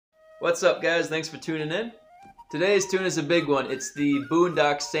What's up, guys? Thanks for tuning in. Today's tune is a big one. It's the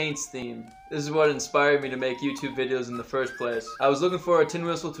Boondock Saints theme. This is what inspired me to make YouTube videos in the first place. I was looking for a tin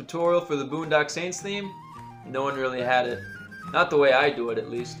whistle tutorial for the Boondock Saints theme. No one really had it. Not the way I do it,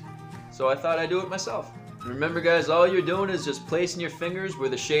 at least. So I thought I'd do it myself. Remember, guys, all you're doing is just placing your fingers where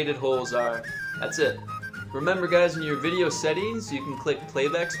the shaded holes are. That's it. Remember, guys, in your video settings, you can click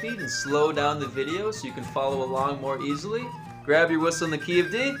playback speed and slow down the video so you can follow along more easily. Grab your whistle in the key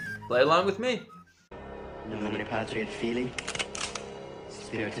of D, play along with me. Nomine Patri et Filii,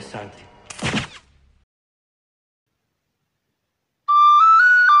 Spiritus Sancti.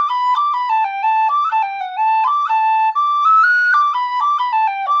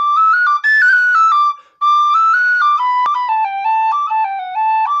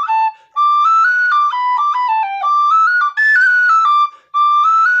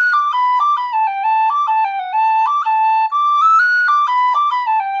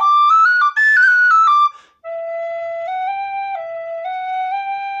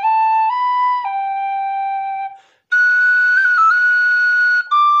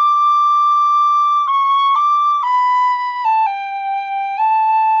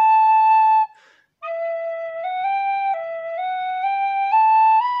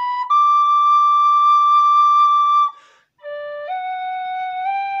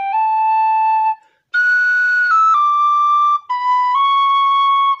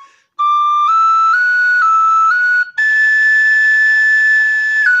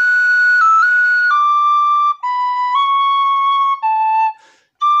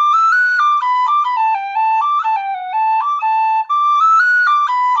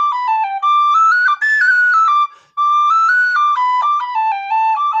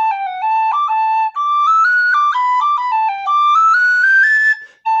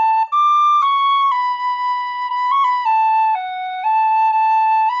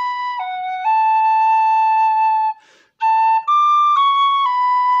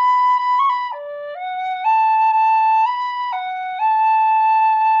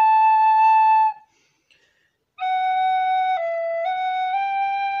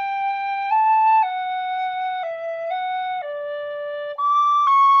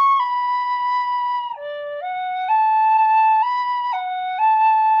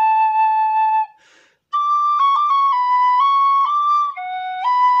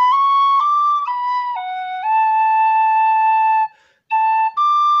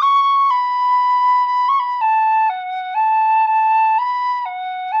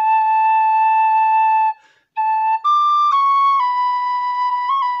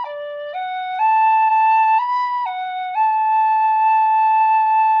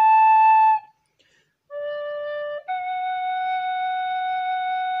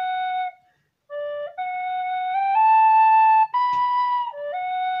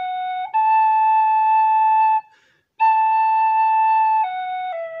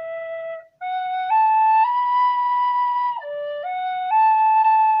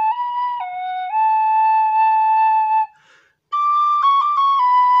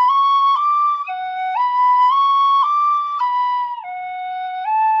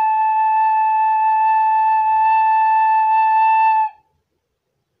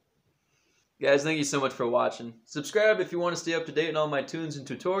 Guys, thank you so much for watching. Subscribe if you want to stay up to date on all my tunes and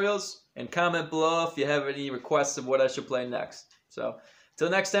tutorials, and comment below if you have any requests of what I should play next. So,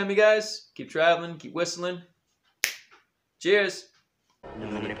 until next time, you guys, keep traveling, keep whistling. Cheers!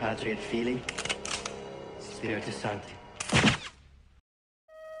 Nomine Patri et Filii, Spiritus Sancti.